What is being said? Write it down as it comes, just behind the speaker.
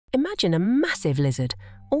Imagine a massive lizard,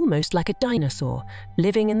 almost like a dinosaur,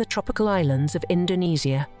 living in the tropical islands of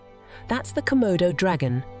Indonesia. That's the Komodo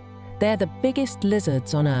dragon. They're the biggest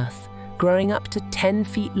lizards on Earth, growing up to 10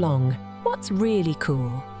 feet long. What's really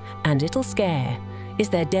cool, and it'll scare, is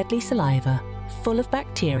their deadly saliva, full of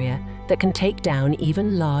bacteria that can take down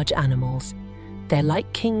even large animals. They're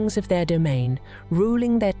like kings of their domain,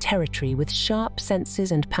 ruling their territory with sharp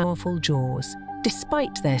senses and powerful jaws.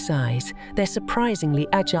 Despite their size, they're surprisingly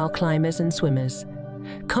agile climbers and swimmers.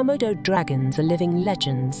 Komodo dragons are living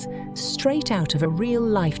legends, straight out of a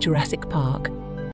real-life Jurassic Park.